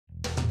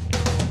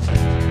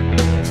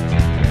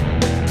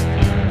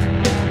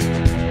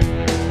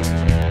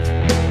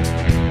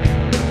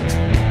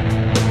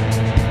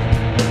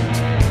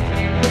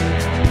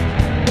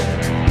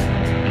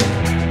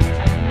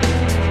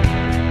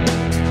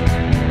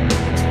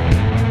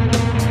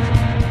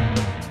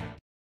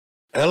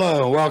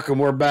welcome.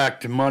 We're back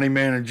to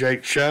Monteman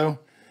Jake show.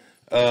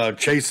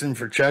 Chasin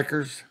for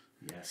Checkers.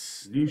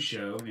 Yes, new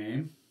show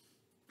name.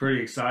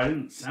 Pretty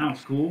exciting.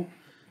 Sounds cool.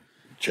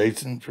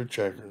 Chasin for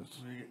Checkers.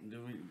 Do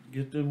we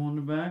get them on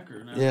the back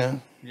or no? Yeah.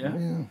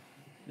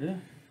 Yeah.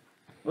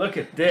 Look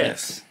at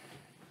this.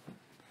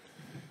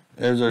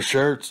 There's our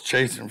shirts.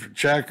 Chasin for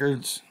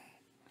Checkers.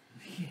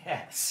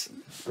 Yes.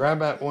 Grab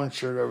that one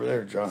shirt over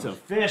there, John. It's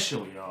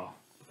official, y'all.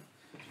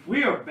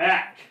 We are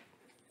back.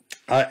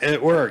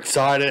 We're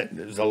excited.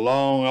 It was a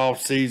long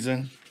off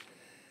season.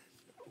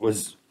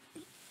 Was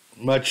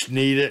much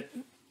needed.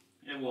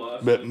 It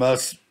was. But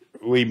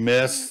we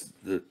missed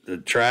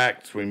the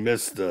tracks. We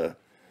missed the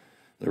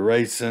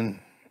racing.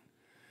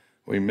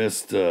 We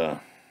missed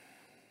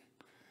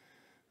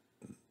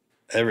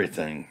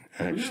everything,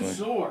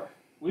 actually.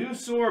 We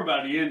was sore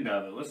by the end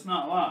of it. Let's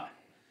not lie.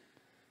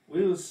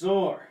 We was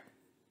sore.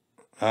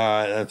 All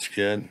right, that's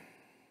good.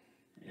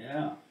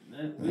 Yeah.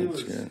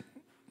 That's good.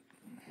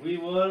 We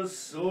was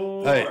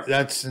sore. Hey,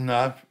 that's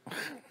enough.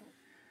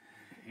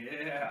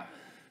 Yeah.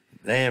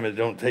 Damn, it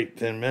don't take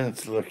 10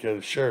 minutes to look at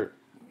a shirt.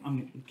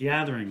 I'm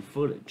gathering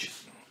footage.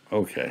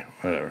 Okay,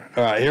 whatever.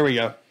 All right, here we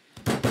go.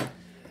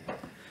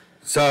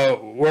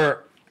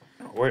 So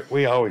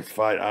we always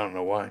fight. I don't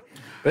know why.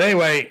 But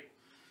anyway,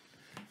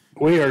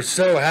 we are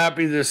so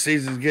happy this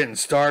season's getting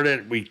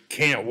started. We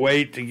can't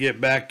wait to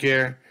get back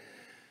here.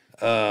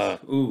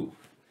 I'm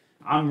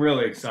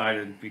really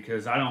excited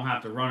because I don't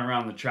have to run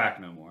around the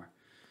track no more.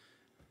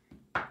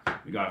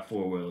 We got a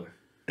four-wheeler.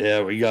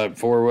 Yeah, we got a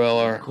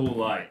four-wheeler. Cool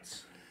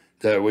lights.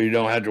 That we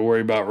don't have to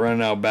worry about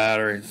running out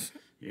batteries.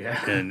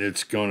 Yeah. And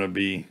it's going to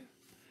be,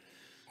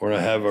 we're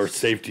going to have our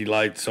safety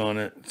lights on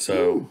it.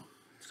 So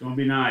it's going to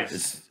be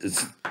nice.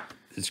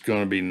 It's going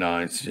to be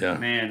nice. Yeah.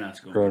 Man, that's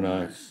going to be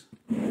nice.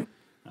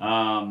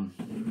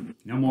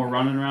 No more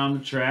running around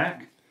the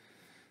track.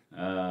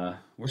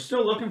 We're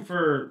still looking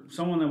for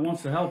someone that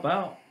wants to help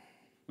out.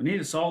 We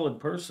need a solid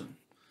person.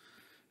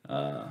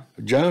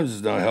 Jones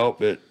is not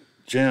help it.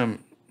 James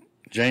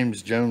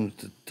Jones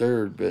the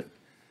third, but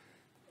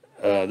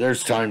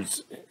there's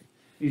times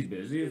he's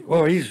busy.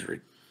 Well, he's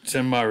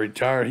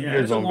semi-retired. He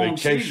goes on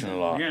vacation season. a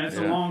lot. Yeah, it's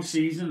a long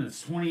season.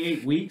 It's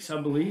 28 weeks,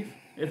 I believe,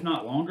 if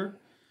not longer.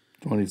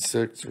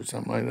 26 or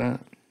something like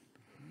that.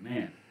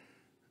 Man,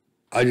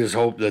 I just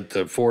hope that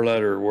the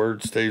four-letter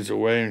word stays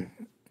away,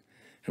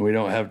 and we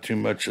don't have too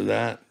much of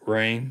that.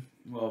 Rain.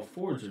 Well,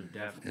 Fords are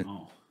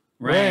definitely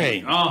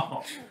Rain. Oh,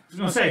 I was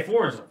gonna say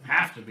Fords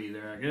have to be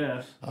there, I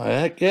guess. Oh,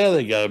 heck yeah,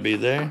 they got to be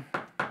there.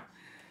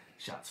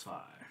 Shots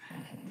fired.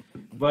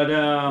 But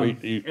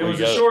it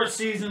was a short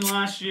season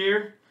last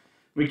year.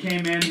 We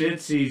came in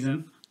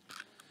mid-season.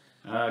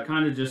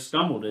 Kind of just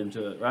stumbled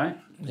into it, right?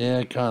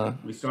 Yeah, kind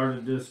of. We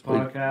started this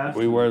podcast.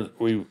 We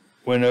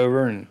went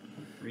over and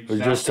was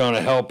just trying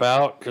to help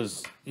out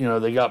because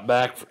they got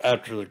back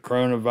after the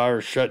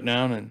coronavirus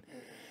shutdown and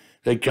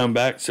they come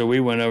back. So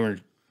we went over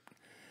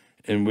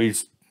and we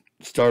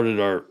started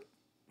our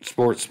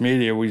sports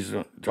media. We used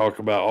to talk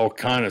about all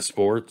kind of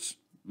sports,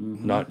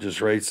 not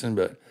just racing,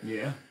 but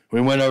yeah.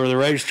 We went over the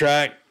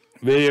racetrack,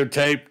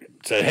 videotaped,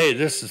 said, "Hey,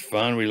 this is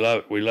fun. We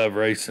love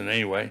racing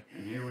anyway."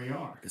 And here we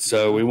are.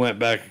 So we went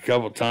back a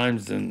couple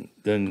times, and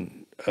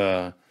then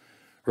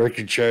Rick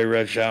and Cherry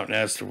reached out and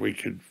asked if we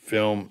could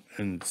film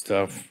and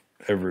stuff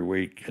every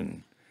week,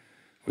 and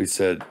we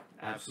said,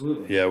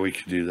 absolutely, yeah, we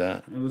could do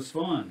that. It was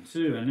fun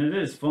too, and it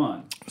is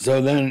fun.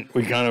 So then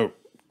we kind of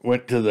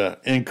went to the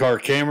in-car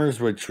cameras,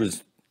 which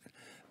was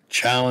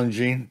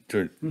challenging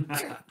to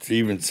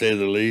even say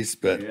the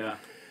least, but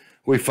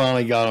we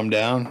finally got them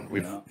down.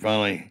 We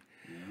finally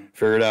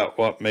figured out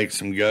what makes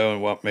them go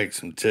and what makes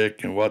them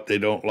tick and what they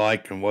don't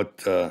like and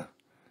what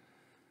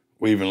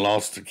we even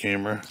lost the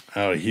camera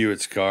out of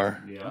Hewitt's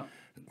car,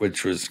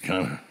 which was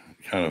kind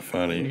of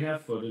funny. We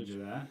have footage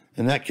of that.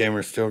 And that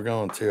camera's still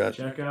going too. That's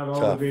check out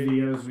all the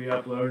videos we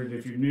uploaded.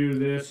 If you're new to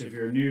this, if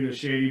you're new to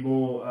Shady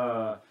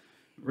Bull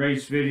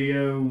race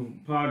video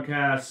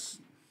podcasts,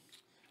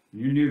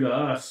 you're new to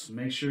us,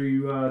 make sure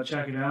you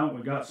check it out.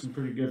 We got some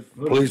pretty good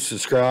footage. Please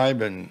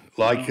subscribe and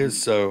like us.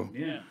 So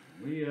yeah,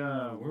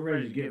 we're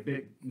ready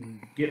to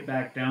get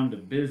back down to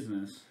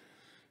business.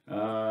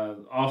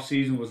 Off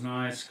season was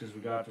nice because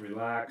we got to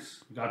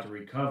relax, got to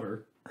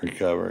recover.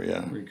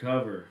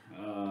 Recover.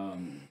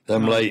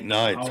 Them late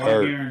nights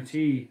hurt. I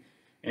guarantee,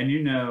 and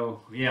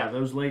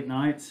those late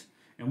nights.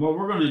 And what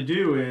we're going to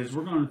do is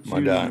we're going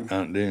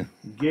to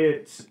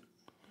get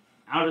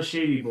out of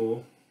Shady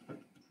Bull,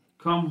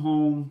 come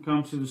home,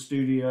 come to the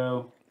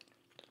studio,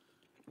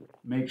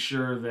 make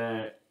sure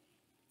that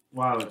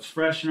while it's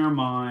fresh in our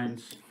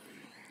minds,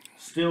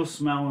 still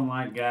smelling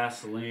like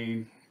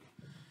gasoline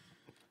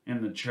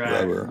in the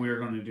track, we're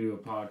going to do a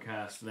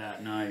podcast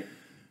that night.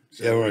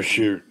 So we're going to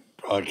shoot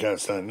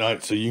podcast that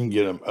night so you can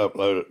get them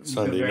uploaded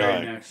Sunday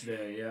night. Next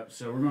day, yep.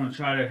 So we're going to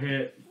try to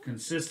hit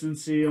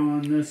consistency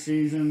on this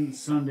season.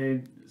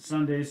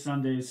 Sundays.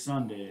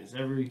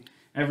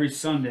 Every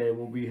Sunday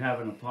we'll be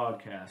having a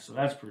podcast, so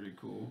that's pretty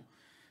cool.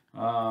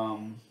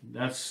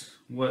 That's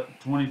what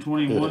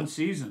 2021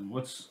 season.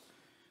 What's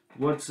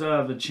What's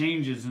the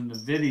changes in the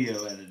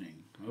video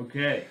editing?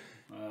 Okay.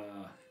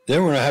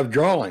 Then we're gonna have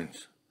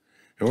drawings,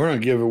 and we're gonna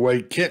give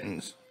away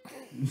kittens.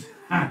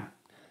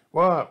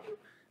 What?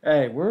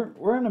 Hey,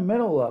 we're in the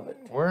middle of it.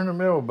 We're in the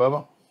middle,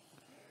 Bubba.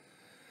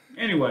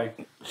 Anyway,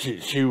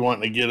 she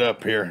wanting to get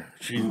up here.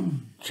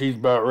 She's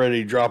about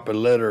ready to drop a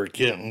litter of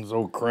kittens,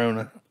 old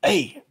Corona.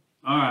 Hey.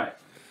 All right.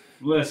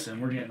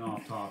 Listen, we're getting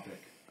off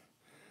topic.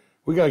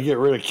 We gotta get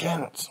rid of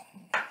cats.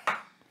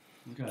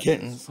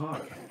 Kittens.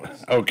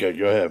 Okay,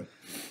 go ahead.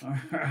 All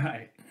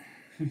right.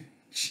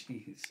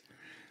 Jeez.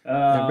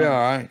 It'll be all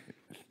right.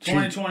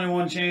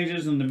 2021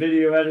 changes in the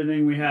video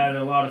editing. We had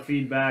a lot of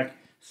feedback.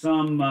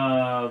 Some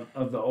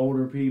of the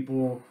older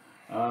people,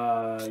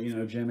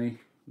 Jimmy,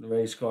 the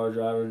race car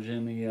driver,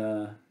 Jimmy.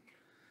 I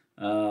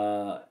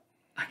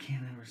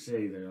can't ever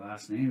say their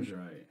last names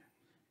right.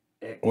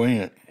 Wing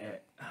it.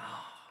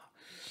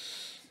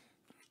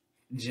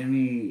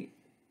 Jimmy.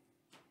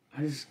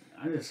 I just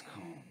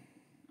call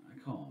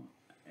him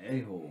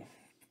a-hole.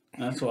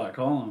 That's what I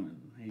call him,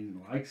 and he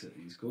likes it.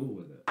 He's cool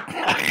with it.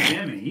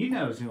 Jimmy, he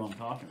knows who I'm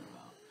talking about.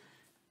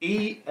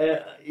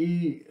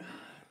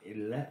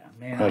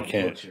 Man, I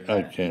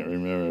can't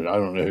remember it. I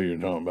don't know who you're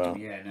talking about.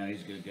 Yeah, no,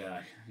 he's a good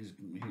guy.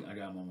 I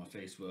got him on my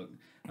Facebook.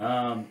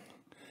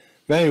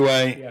 But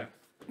anyway.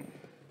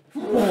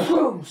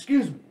 Yeah.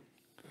 Excuse me.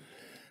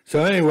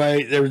 So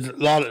anyway, there was a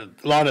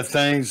lot of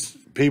things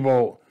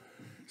people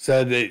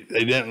said they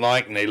didn't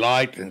like and they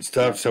liked and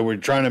stuff. So we're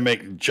trying to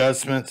make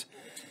adjustments,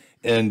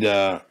 and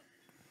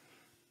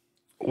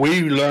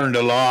we learned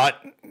a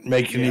lot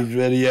making these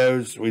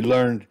videos. We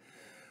learned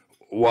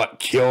what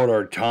killed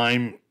our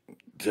time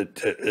to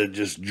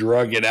just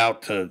drug it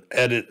out to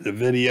edit the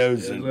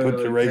videos and put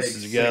the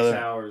races together.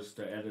 6 hours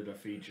to edit a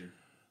feature.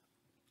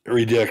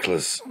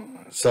 Ridiculous.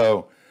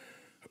 So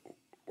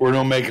we're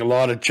going to make a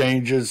lot of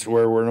changes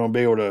where we're going to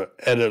be able to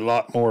edit a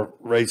lot more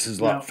races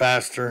a lot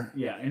faster.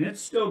 Yeah, and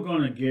it's still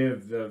going to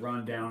give the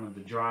rundown of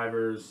the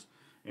drivers.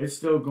 It's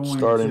still going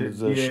starting to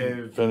position,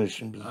 give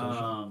finishing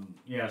position.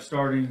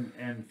 Starting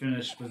and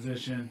finish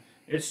position.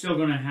 It's still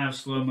going to have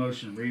slow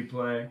motion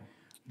replay,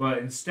 but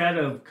instead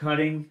of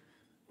cutting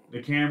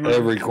the camera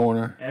every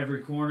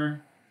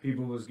corner,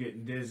 people was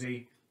getting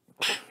dizzy.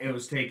 It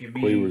was taking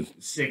me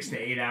 6 to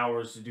 8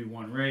 hours to do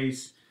one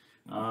race,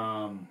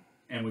 and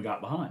we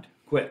got behind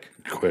quick.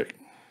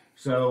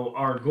 So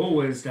our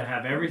goal is to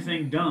have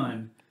everything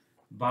done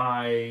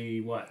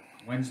by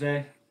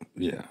Wednesday?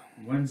 Yeah.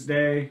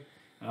 Wednesday.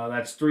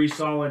 That's 3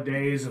 solid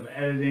days of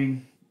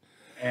editing,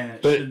 and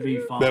it should be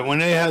fun. But when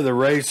they have the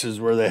races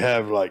where they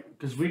have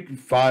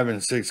 5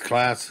 and 6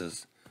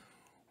 classes,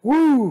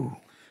 woo!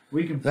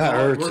 We can.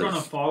 We're going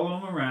to follow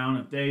them around.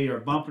 If they are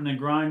bumping and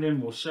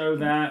grinding, we'll show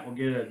that. We'll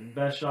get a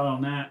best shot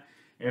on that.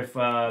 If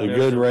the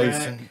good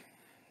racing,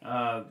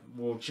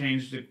 we'll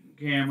change the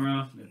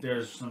camera. If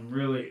there's some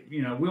really,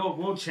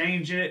 we'll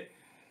change it,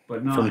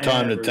 but not from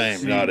time to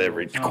time, not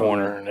every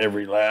corner and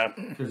every lap.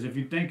 Because if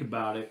you think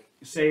about it,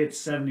 say it's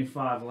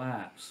 75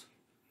 laps.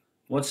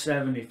 What's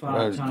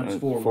 75 times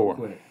 4? Real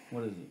quick.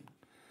 What is it?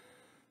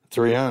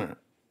 300.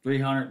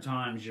 300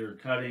 times you're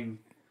cutting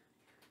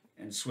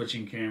and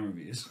switching camera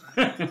views.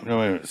 No, wait a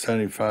minute.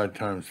 75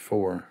 times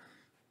 4.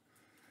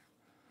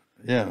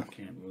 Yeah. I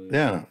can't believe it.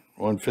 Yeah.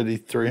 150,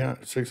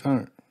 300,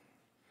 600.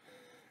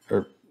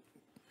 Or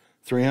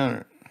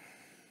 300.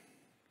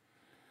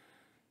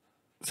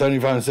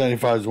 75 and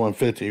 75 is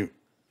 150.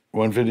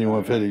 150 and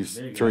 150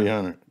 is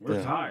 300.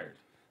 We're tired.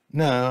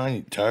 No, I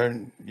ain't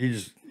tired. You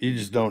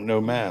just don't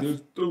know math. You're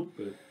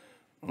stupid.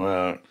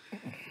 Well.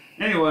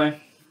 Anyway,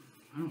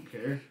 I don't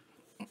care.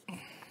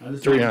 I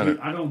just 300.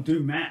 I don't do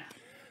math.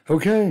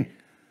 Okay.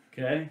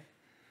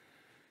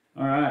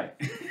 All right.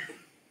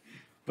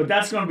 But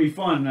that's going to be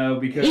fun though,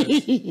 because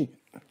you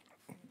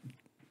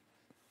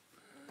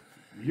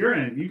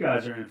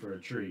guys are in for a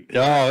treat.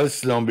 Oh, this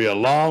is going to be a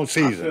long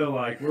season. I feel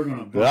like we're going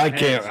to. But I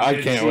can't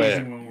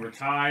wait. When we're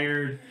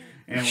tired.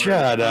 And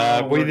Shut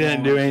up. We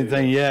didn't do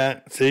anything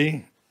yet.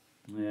 See?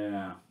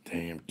 Yeah.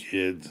 Damn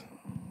kids.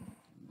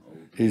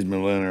 He's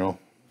millennial.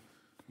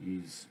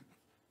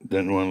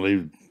 Didn't want to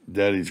leave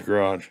Daddy's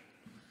garage.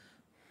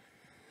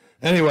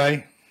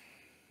 Anyway.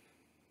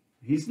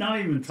 He's not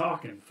even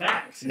talking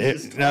facts.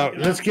 Now,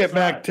 let's get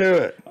back to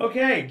it.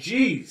 Okay,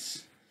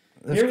 jeez.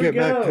 Let's get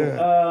back to it.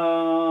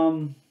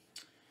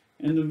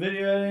 In the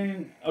video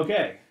editing.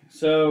 Okay,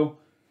 so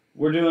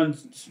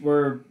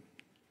we're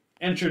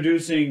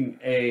introducing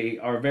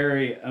our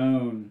very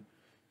own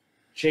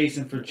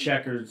Chasin for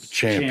Checkers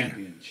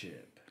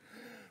championship.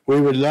 We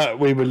would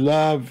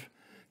love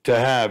to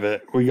have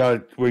it.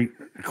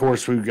 Of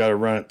course we've got to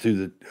run it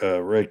through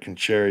the Rick and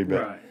Sherry,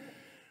 but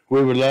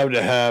we would love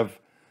to have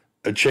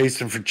a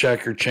Chasin for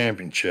Checker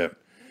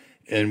championship,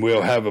 and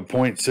we'll have a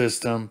point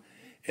system,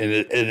 and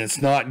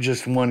it's not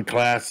just one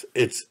class;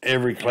 it's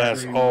every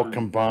class all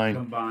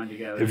combined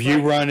together. If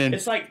you run in,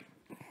 it's like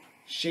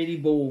Shady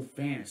Bowl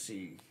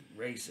fantasy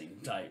racing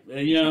type.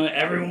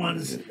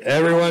 Everyone's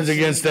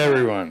against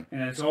everyone,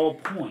 and it's all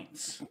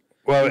points.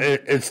 Well,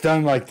 it's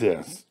done like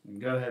this.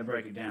 Go ahead,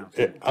 break it down.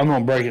 I'm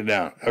gonna break it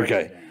down.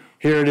 Okay,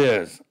 here it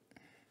is.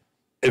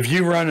 If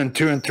you run in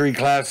 2 and 3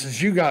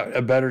 classes, you got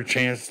a better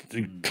chance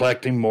to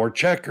collecting more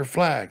checker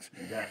flags.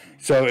 Exactly.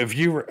 So if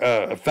you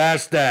a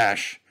fast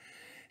dash,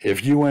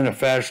 if you win a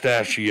fast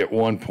dash, you get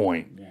 1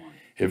 point.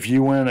 If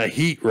you win a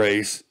heat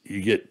race,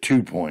 you get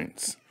 2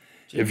 points.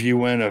 If you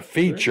win a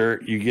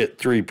feature, you get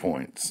 3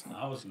 points.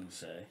 I was gonna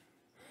say.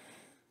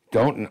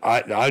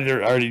 I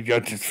already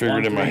got this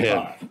figured in my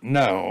head. 5.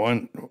 No,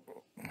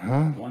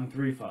 1,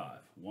 3, 5.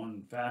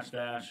 1 fast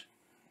dash,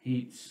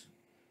 heats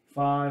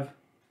 5,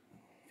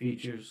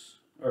 features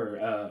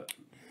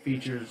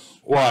features.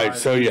 Why? 5,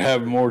 so you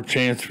have more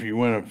chance if you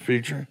win a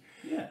feature?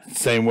 Yeah.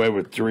 Same way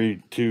with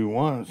 3, 2,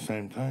 1.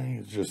 Same thing.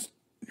 It's just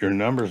your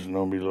numbers are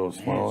gonna be a little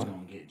smaller. It's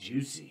gonna get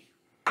juicy.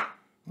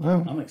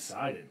 Well, I'm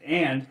excited.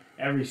 And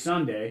every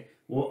Sunday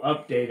we'll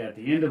update at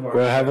the end of our.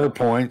 We'll have our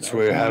points.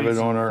 We'll have it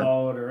on our.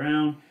 Follow it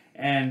around,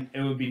 and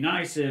it would be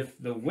nice if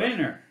the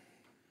winner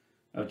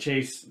of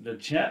Chase the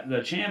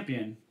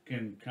champion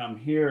can come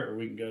here, or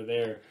we can go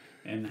there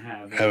and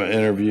have an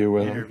interview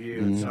with them.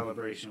 And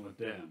celebration with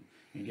them,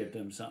 and get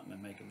them something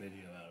and make a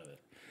video out of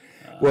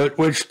it.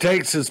 Which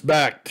takes us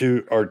back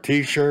to our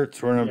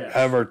T-shirts. We're gonna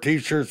have our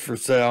T-shirts for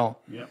sale.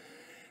 Yep.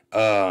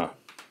 I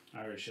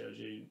already showed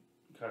you.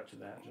 Cut to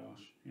that,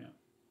 Josh. Yeah.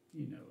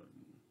 You know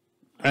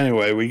it.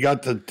 Anyway, we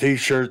got the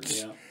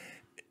T-shirts. Yeah.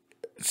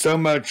 So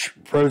much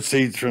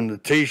proceeds from the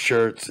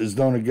T-shirts is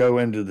going to go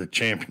into the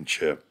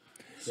championship.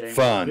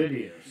 Fun.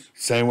 Videos.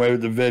 Same way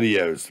with the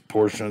videos. A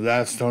portion of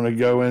that's going to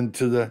go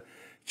into the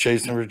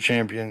Chasin for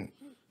Champion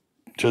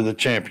to the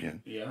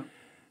champion. Yeah.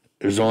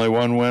 There's only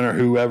one winner.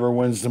 Whoever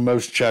wins the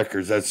most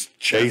checkers. That's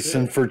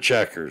Chasin for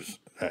checkers.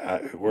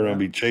 We're going to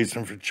be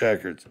chasing for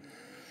checkers.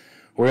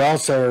 We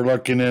also are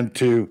looking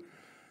into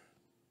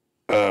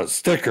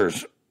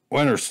stickers,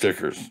 winner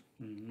stickers.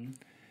 Mm-hmm.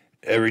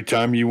 Every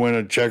time you win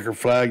a checker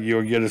flag,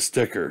 you'll get a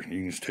sticker.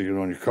 You can stick it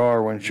on your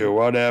car, windshield,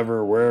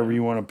 whatever, wherever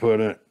you want to put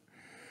it.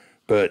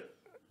 But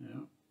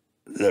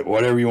that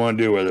whatever you want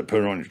to do with it,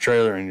 put it on your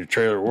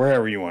trailer,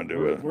 wherever you want to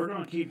do with it. We're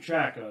going to keep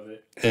track of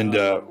it. And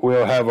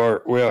we'll have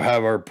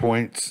our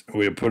points.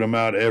 We'll put them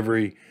out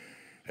every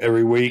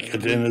week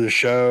at the end of the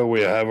show.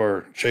 We'll have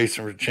our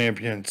Chasing for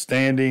Champion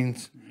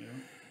standings. Yeah.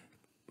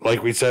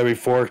 Like we said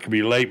before, it could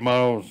be late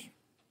models,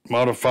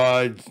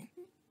 modifieds,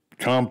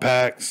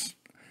 compacts.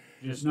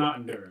 Just not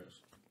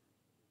Enduros.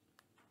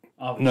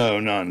 Obviously. No,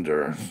 not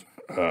Enduros.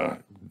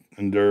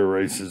 Enduro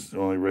races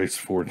only race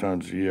 4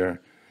 times a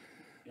year.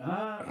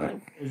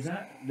 Is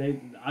that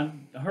I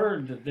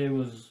heard that they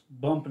was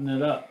bumping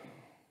it up.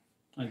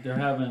 Like they're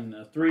having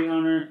a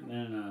 300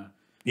 and a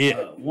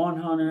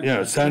 100.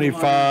 Yeah,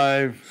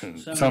 75, and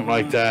something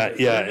like that.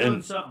 Yeah,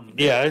 and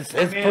it's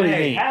pretty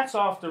neat. Hats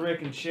off to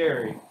Rick and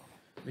Sherry.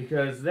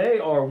 Because they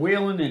are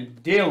wheeling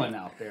and dealing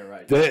out there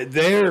right now.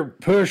 They're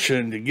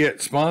pushing to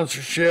get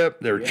sponsorship.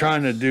 They're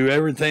trying to do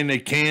everything they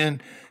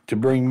can to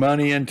bring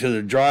money into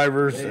the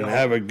drivers and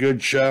have a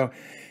good show.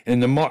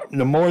 And the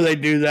more they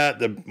do that,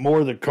 the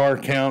more the car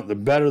count, the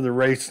better the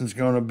racing's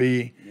going to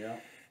be. Yeah.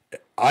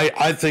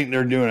 I think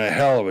they're doing a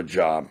hell of a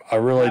job. I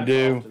really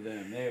do.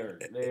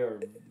 They are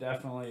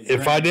definitely.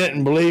 If I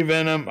didn't believe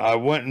in them, I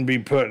wouldn't be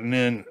putting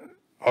in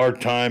our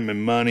time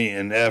and money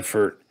and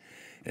effort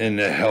and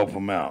to help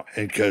them out,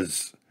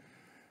 because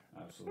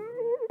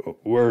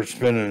we're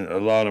spending a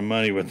lot of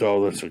money with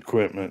all this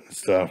equipment and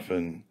stuff,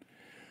 and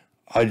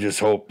I just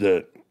hope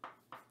that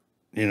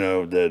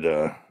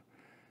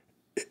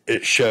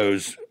it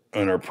shows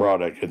on our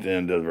product at the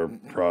end of our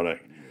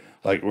product.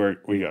 Like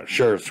we got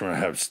shirts, we're gonna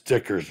have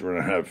stickers,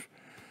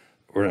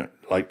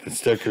 like the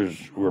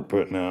stickers we're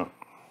putting out.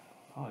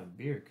 Oh,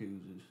 beer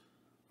koozies!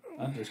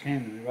 That just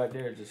came to me right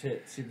there. It just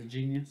hit. See the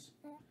genius?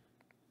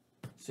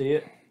 See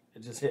it?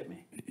 It just hit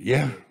me.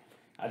 Yeah.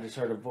 I just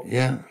heard a voice.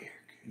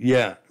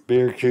 Yeah,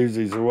 beer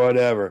koozies or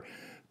whatever.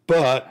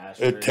 But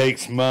it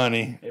takes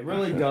money. It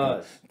really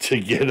does. To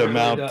get them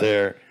out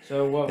there.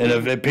 So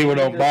if people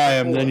don't buy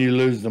them, then you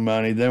lose the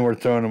money. Then we're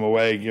throwing them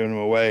away, giving them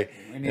away,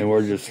 and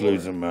we're just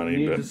losing money.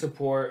 We need to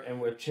support,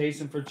 and we're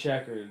chasing for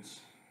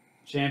checkers.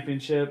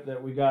 Championship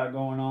that we got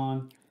going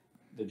on.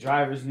 The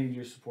drivers need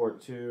your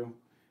support too.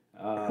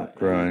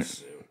 Right.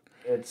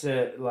 It's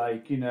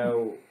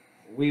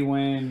we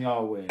win,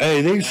 y'all win.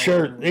 Hey, these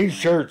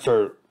shirts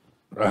are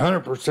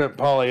 100%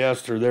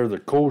 polyester. They're the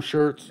cool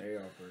shirts. They are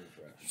pretty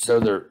fresh. So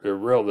they're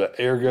real. The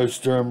air goes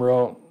through them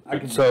real.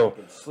 So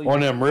on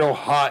them real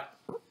hot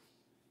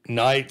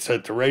nights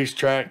at the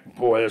racetrack,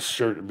 boy, this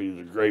shirt would be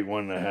the great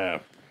one to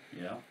have.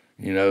 Yeah.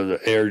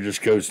 The air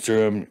just goes through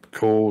them,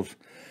 cools.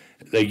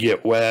 They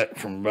get wet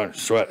from a bunch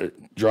of sweat.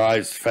 It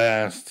dries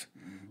fast.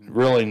 Mm-hmm.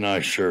 Really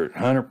nice shirt.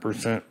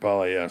 100%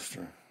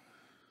 polyester.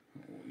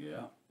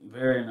 Yeah,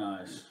 very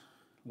nice.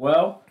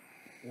 Well,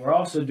 we're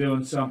also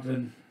doing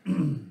something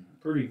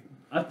pretty,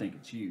 I think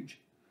it's huge.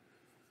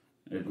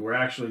 We're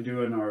actually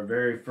doing our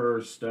very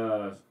first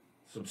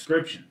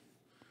subscription.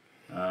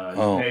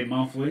 Paid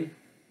monthly.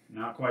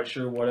 Not quite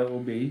sure what it will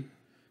be.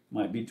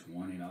 Might be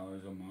 $20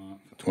 a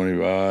month.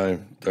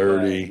 25,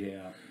 30.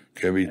 Yeah.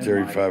 Could be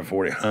 $35,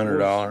 $40,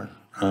 $100.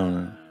 I don't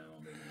know.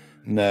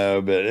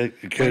 No, but it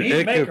could. We need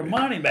to make our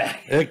money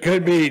back. It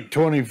could be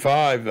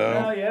 25 though.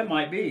 Well, yeah, it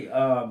might be.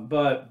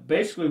 But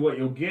basically, what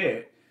you'll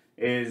get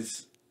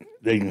is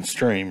they can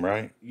stream,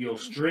 right? You'll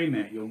stream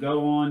it. You'll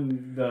go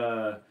on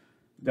the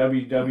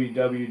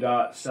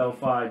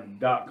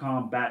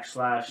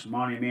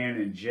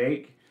www.sellfy.com/Monteman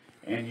Jake,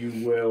 and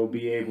you will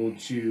be able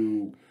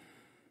to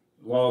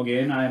log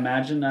in. I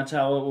imagine that's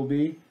how it will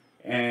be,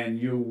 and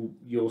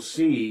you'll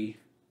see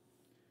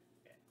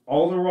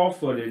all the raw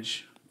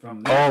footage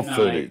from that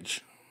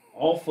night.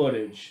 All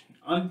footage,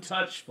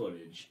 untouched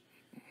footage.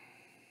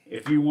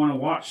 If you want to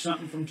watch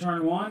something from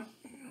turn one,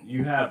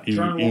 you have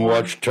turn one. You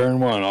watch turn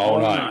one all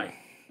night.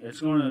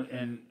 It's gonna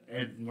and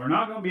we're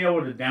not gonna be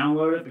able to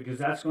download it because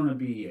that's gonna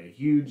be a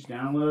huge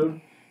download.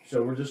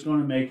 So we're just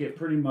gonna make it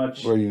pretty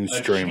much where you can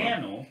stream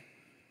channel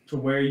to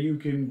where you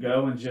can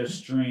go and just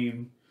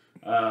stream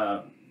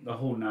the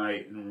whole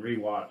night and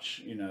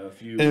rewatch.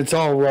 If you. And it's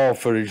all raw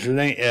footage. It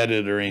ain't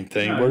edited or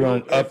anything. No, we're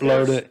gonna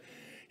upload it.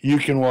 You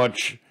can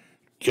watch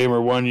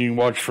camera one. You can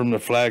watch from the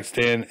flag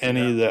stand.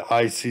 Any of the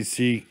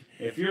ICC.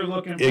 If you're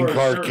looking for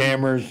in-car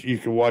cameras, you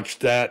can watch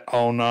that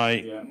all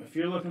night. Yeah. If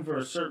you're looking for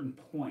a certain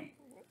point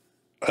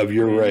of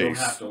your race, you don't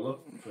have to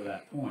look for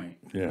that point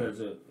because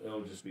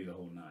it'll just be the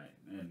whole night,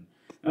 and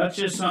that's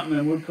just something.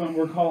 And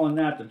we're calling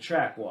that the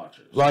track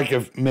watchers. Like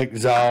if Mick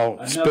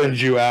Zal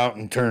spins you out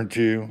in turn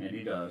two, and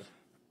he does.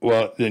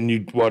 Well, then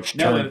you watch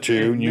turn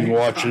two, and you can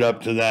watch it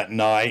up to that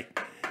night,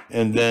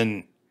 and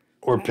then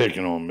we're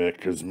picking on Mick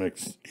because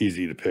Mick's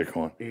easy to pick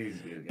on. He's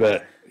a good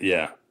guy.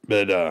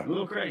 But a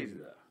little crazy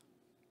though.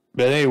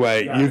 But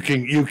anyway, you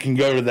can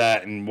go to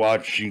that and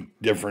watch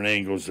different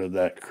angles of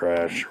that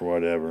crash or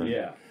whatever.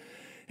 Yeah.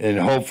 And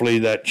hopefully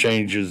that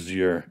changes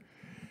your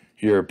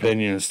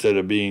opinion instead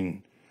of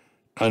being,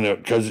 I know,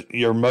 because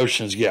your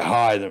emotions get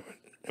high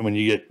when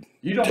you get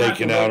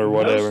taken out or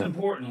whatever. Most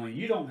importantly,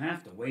 you don't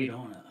have to wait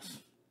on us.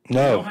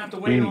 No. You don't have to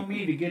wait on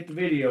me to get the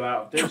video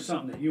out. There's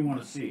something that you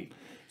want to see.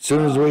 As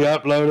soon as we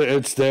upload it,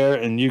 it's there,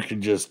 and you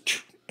can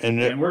just and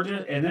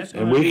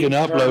we can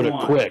upload it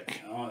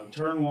quick.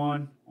 Turn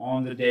one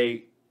on the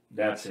date.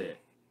 That's it.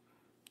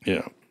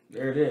 Yeah.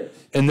 There it is.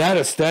 And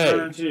that'll stay.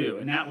 Turn two,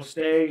 and that will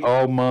stay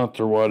all month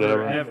or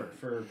whatever. Forever,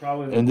 for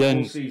probably the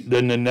whole season.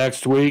 Then the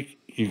next week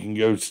you can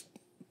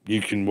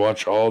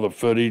watch all the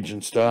footage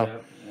and stuff.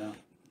 Yeah.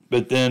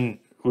 But then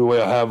we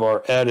will have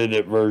our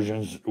edited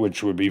versions,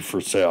 which would be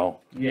for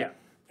sale. Yeah,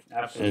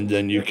 absolutely. And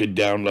then you could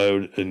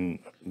download them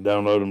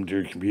to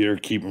your computer,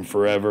 keep them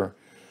forever.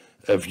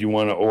 If you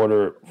want to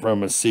order it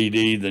from a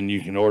CD, then you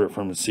can order it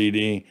from a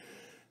CD.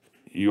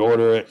 You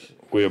order it,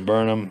 we'll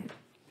burn them,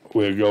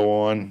 we'll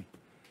go on,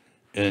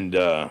 and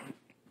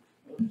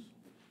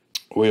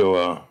we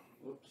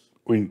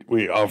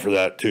offer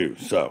that too.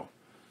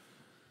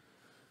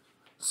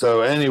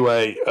 So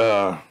anyway,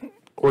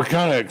 we're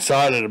kind of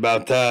excited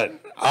about that.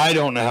 I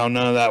don't know how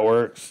none of that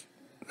works.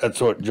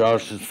 That's what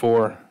Josh is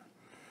for.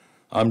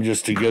 I'm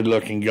just a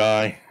good-looking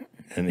guy,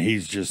 and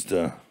he's just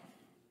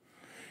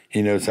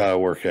he knows how to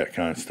work that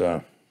kind of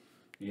stuff.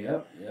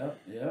 Yep.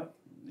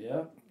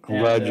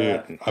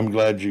 I'm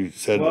glad you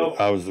said that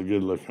I was the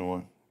good-looking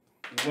one.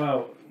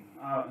 Well,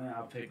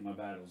 I'll pick my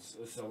battles.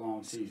 It's a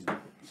long season,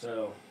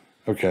 so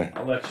okay.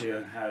 I'll let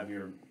you have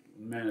your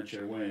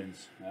miniature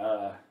wins.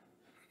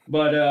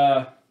 But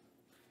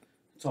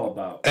it's all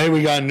about. And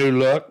we got a new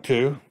look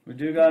too. We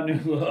do got a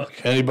new look.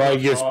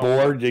 Anybody gets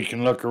bored, they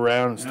can look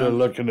around instead of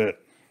looking at.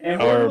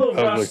 And we're a little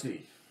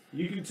rusty.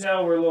 You can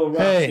tell we're a little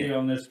rusty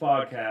on this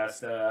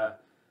podcast.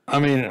 I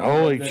mean,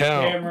 holy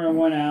cow! The camera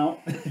went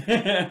out.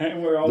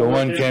 The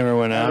one camera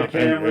went out. It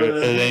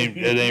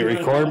ain't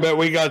recording, but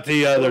we got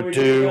the other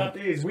two.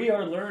 We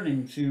are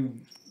learning to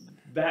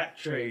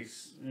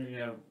backtrace.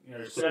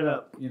 Set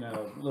up.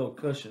 Little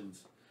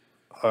cushions.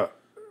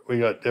 We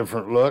got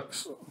different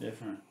looks.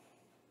 Different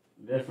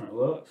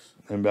looks.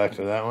 And back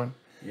to that one.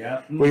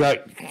 Yeah. We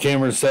got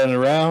cameras sitting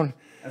around.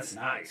 That's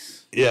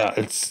nice. Yeah,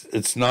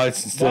 it's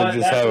nice instead of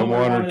just having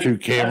one or two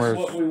cameras.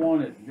 That's what we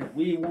wanted.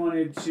 We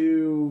wanted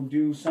to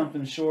do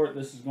something short.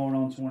 This is going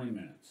on 20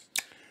 minutes.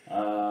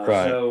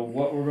 Right. So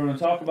what we're going to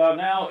talk about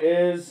now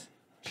is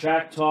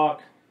track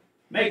talk.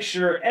 Make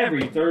sure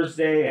every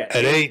Thursday at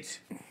 8,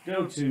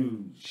 go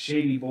to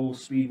Shady Bull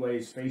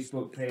Speedway's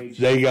Facebook page.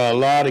 They got a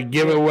lot of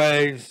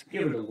giveaways.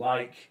 Give it a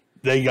like.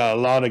 They got a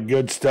lot of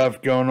good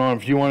stuff going on.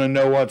 If you want to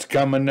know what's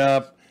coming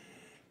up,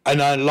 and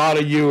a lot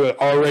of you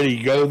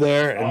already go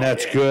there, and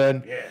that's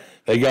good. Yeah.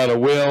 They got a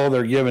wheel.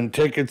 They're giving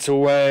tickets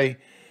away.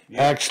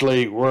 Yeah.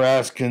 Actually, we're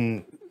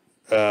asking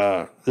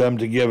them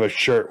to give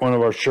one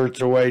of our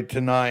shirts away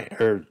tonight.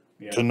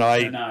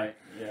 Tonight,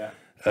 yeah.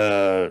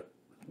 3-4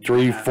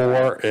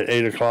 at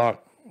 8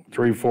 o'clock.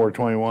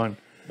 3-4-21.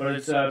 But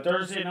it's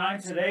Thursday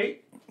nights at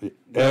 8.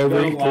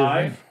 Every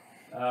live.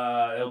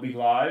 It'll be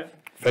live.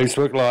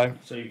 Facebook Live.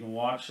 So you can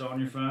watch on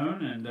your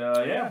phone, and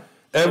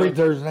Every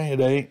Thursday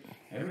at 8.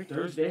 Every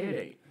Thursday at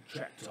 8.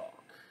 Track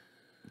talk.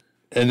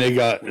 And they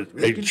got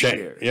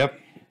Yep.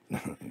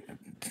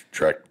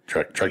 Track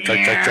talk. Track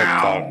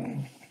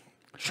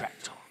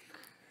talk.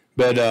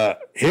 But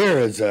here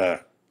is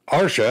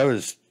our show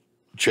is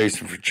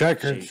Chasing for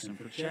Checkers.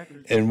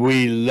 And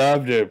we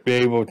love to be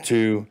able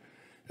to,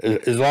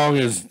 as long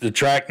as the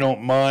track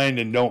don't mind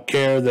and don't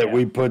care that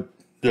we put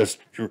this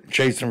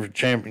Chasing for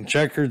Champion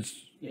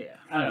Checkers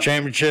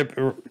championship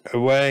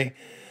away,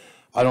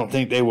 I don't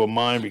think they will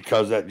mind,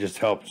 because that just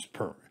helps.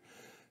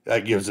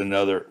 That gives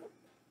another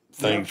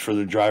things for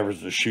the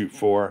drivers to shoot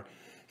for.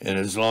 And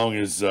as long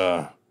as,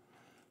 and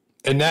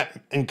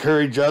that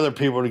encourage other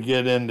people to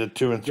get into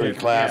 2 and 3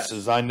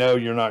 classes. I know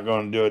you're not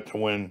going to do it to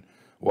win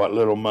what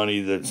little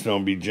money that's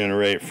going to be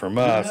generated from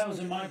us. Who knows,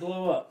 it might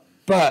blow up.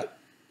 But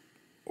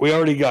we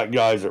already got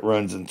guys that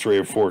runs in 3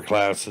 or 4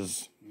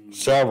 classes,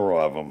 several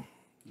of them.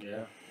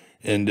 Yeah.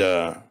 And,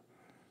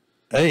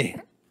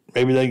 hey,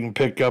 maybe they can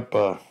pick up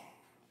a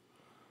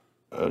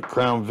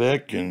Crown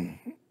Vic and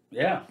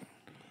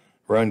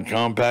run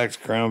compacts,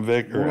 Crown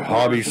Vic, or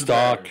hobby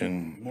stock.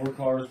 And more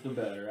cars, the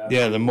better. Absolutely.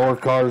 Yeah, the more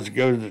cars that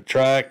go to the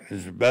track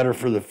is better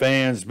for the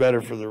fans,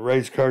 better for the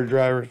race car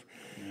drivers.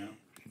 Yeah.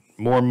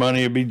 More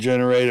money will be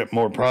generated,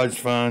 more prize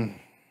fund.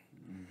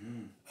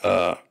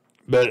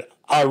 But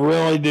I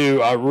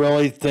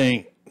really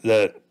think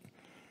that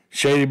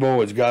Shady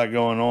Bull has got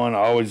going on. I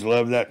always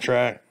loved that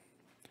track.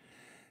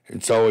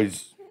 It's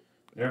always,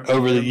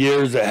 over the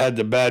years, it had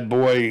the bad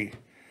boy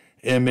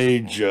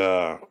image,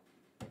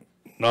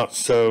 not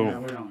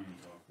so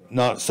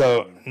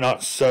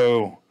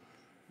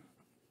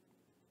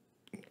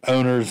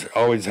owners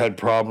always had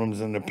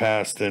problems in the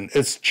past, and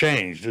it's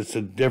changed. It's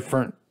a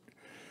different.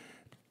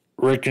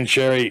 Rick and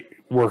Sherry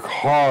work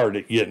hard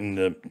at getting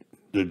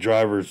the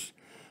drivers'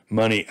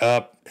 money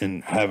up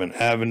and having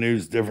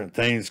avenues, different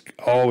things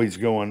always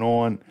going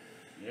on.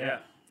 Yeah,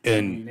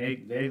 and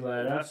they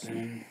let us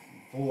in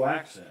full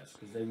access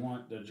because they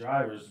want the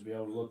drivers to be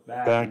able to look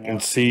back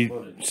and see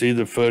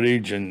the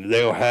footage, and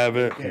they'll have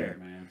it. They care,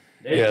 man.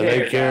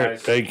 They care.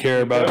 They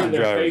care about the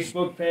drivers.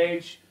 Facebook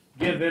page,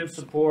 give them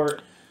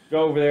support.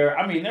 Go over there.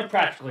 I mean, they're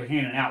practically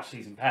handing out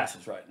season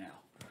passes right now.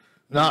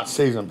 Not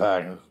season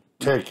passes,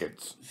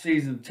 tickets.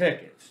 Season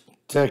tickets.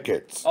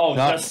 Tickets. Oh,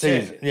 not just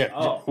season. Tickets.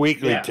 Yeah,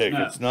 weekly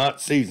tickets,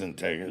 not season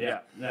tickets. Yeah,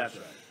 that's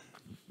right.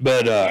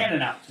 But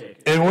handing out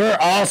tickets. And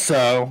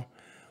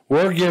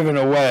we're giving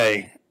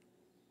away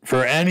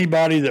for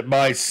anybody that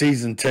buys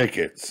season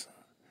tickets.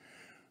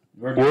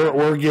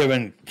 We're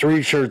giving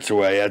 3 shirts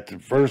away at the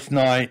first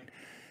night.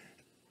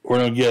 We're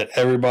gonna get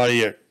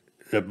everybody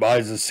that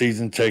buys a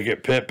season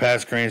ticket, pit,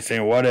 pass,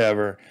 grandstand,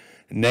 whatever.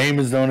 Name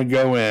is going to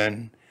go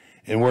in,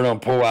 and we're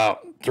going to pull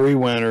out 3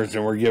 winners,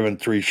 and we're giving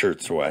 3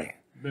 shirts away.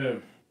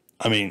 Boom.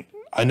 I mean,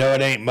 I know it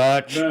ain't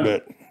much,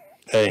 but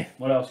hey.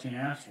 What else can you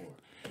ask for?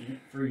 You get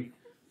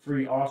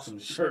free awesome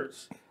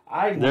shirts.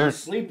 I want to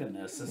sleep in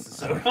this. This is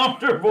so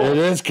comfortable. It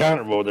is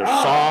comfortable. They're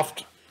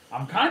soft.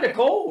 I'm kind of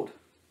cold.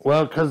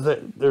 Well, because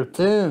they're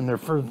thin. They're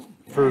for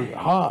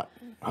hot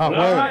weather. All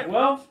right.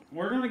 Well,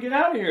 we're going to get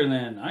out of here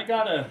then. I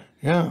got to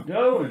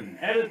go and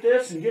edit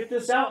this and get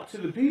this out to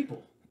the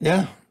people.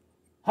 Yeah.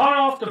 Hot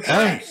off the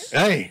press.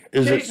 Hey,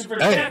 is it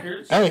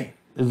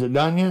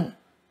done yet?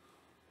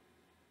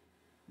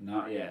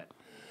 Not yet.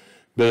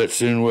 But it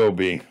soon will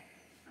be.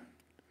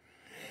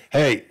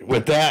 Hey,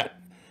 with that,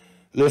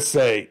 let's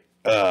say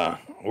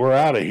we're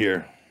out of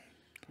here.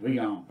 We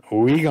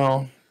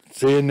gone.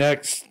 See you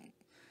next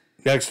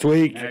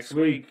week. Next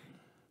week.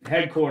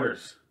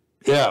 Headquarters.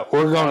 Yeah,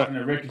 we're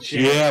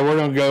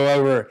gonna go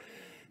over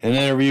and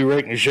interview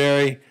Rick and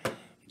Sherry,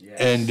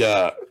 and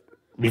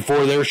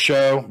before their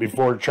show,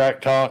 before Track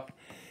Talk,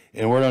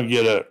 and we're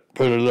gonna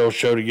put a little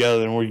show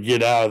together, and we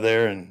get out of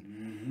there,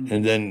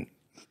 and then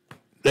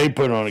they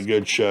put on a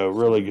good show,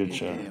 really good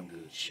show. Damn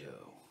good show.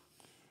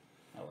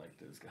 I like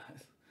those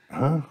guys.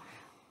 Huh?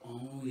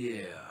 Oh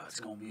yeah, it's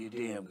gonna be a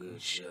damn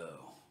good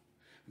show.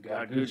 We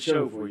got a good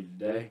show for you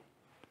today.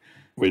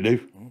 We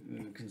do.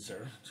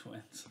 Conservative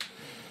twins.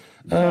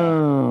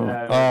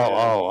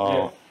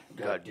 Oh.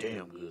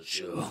 Goddamn good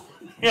show.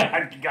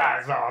 Yeah, you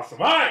guys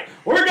awesome. All right,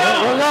 we're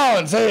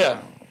going. See ya.